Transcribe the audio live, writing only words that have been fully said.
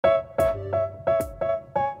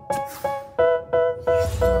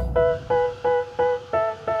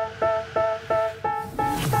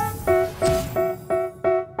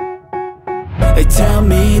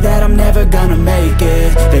me that I'm never gonna make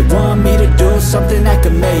it. They want me to do something that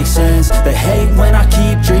could make sense. They hate when I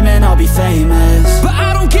keep dreaming I'll be famous, but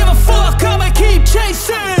I don't give a fuck, I'ma keep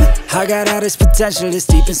chasing. I got all this potential that's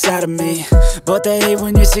deep inside of me, but they hate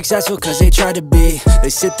when you're successful cause they try to be. They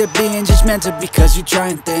sit there being judgmental because you're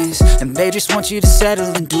trying things, and they just want you to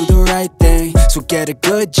settle and do the right thing. So get a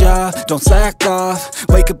good job, don't slack off.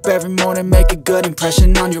 Wake up every morning, make a good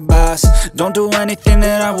impression on your boss. Don't do anything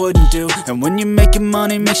that I wouldn't do, and when you're making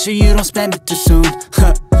money, make sure you don't spend it too soon.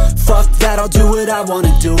 Fuck that, I'll do what I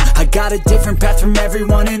wanna do. I got a different path from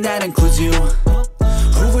everyone, and that includes you.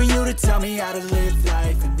 Who are you to tell me how to live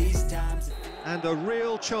life in these times? And a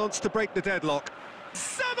real chance to break the deadlock.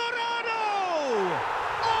 Zamorano!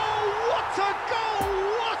 Oh, what a goal!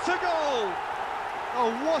 What a goal!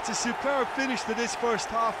 Oh, what a superb finish to this first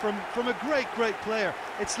half from a great player.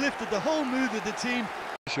 It's lifted the whole mood of the team.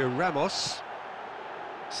 Ramos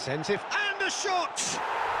sent it, and the shot!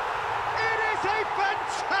 It is a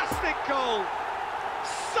fantastic goal!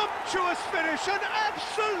 Sumptuous finish, an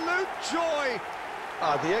absolute joy!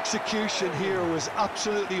 The execution here was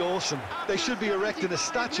absolutely awesome. They should be erecting a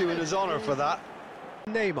statue in his honour for that.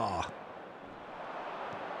 Neymar.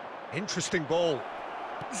 Interesting ball.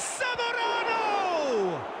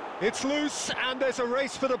 Zamorano! It's loose, and there's a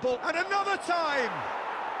race for the ball. And another time!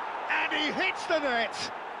 And he hits the net!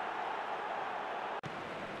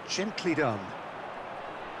 Gently done.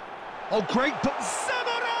 Oh, great ball!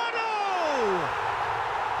 Zamorano!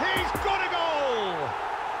 He's got a goal!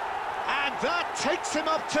 And that takes him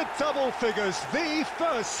up to double figures, the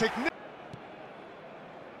first significant...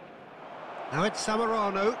 Now it's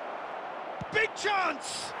Zamorano. Big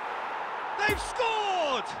chance! They've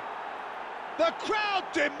scored! The crowd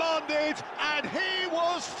demanded, and he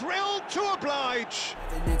was thrilled to oblige.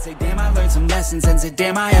 And then say, damn, I learned some lessons, and say,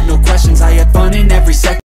 damn, I have no questions. I had fun in every second.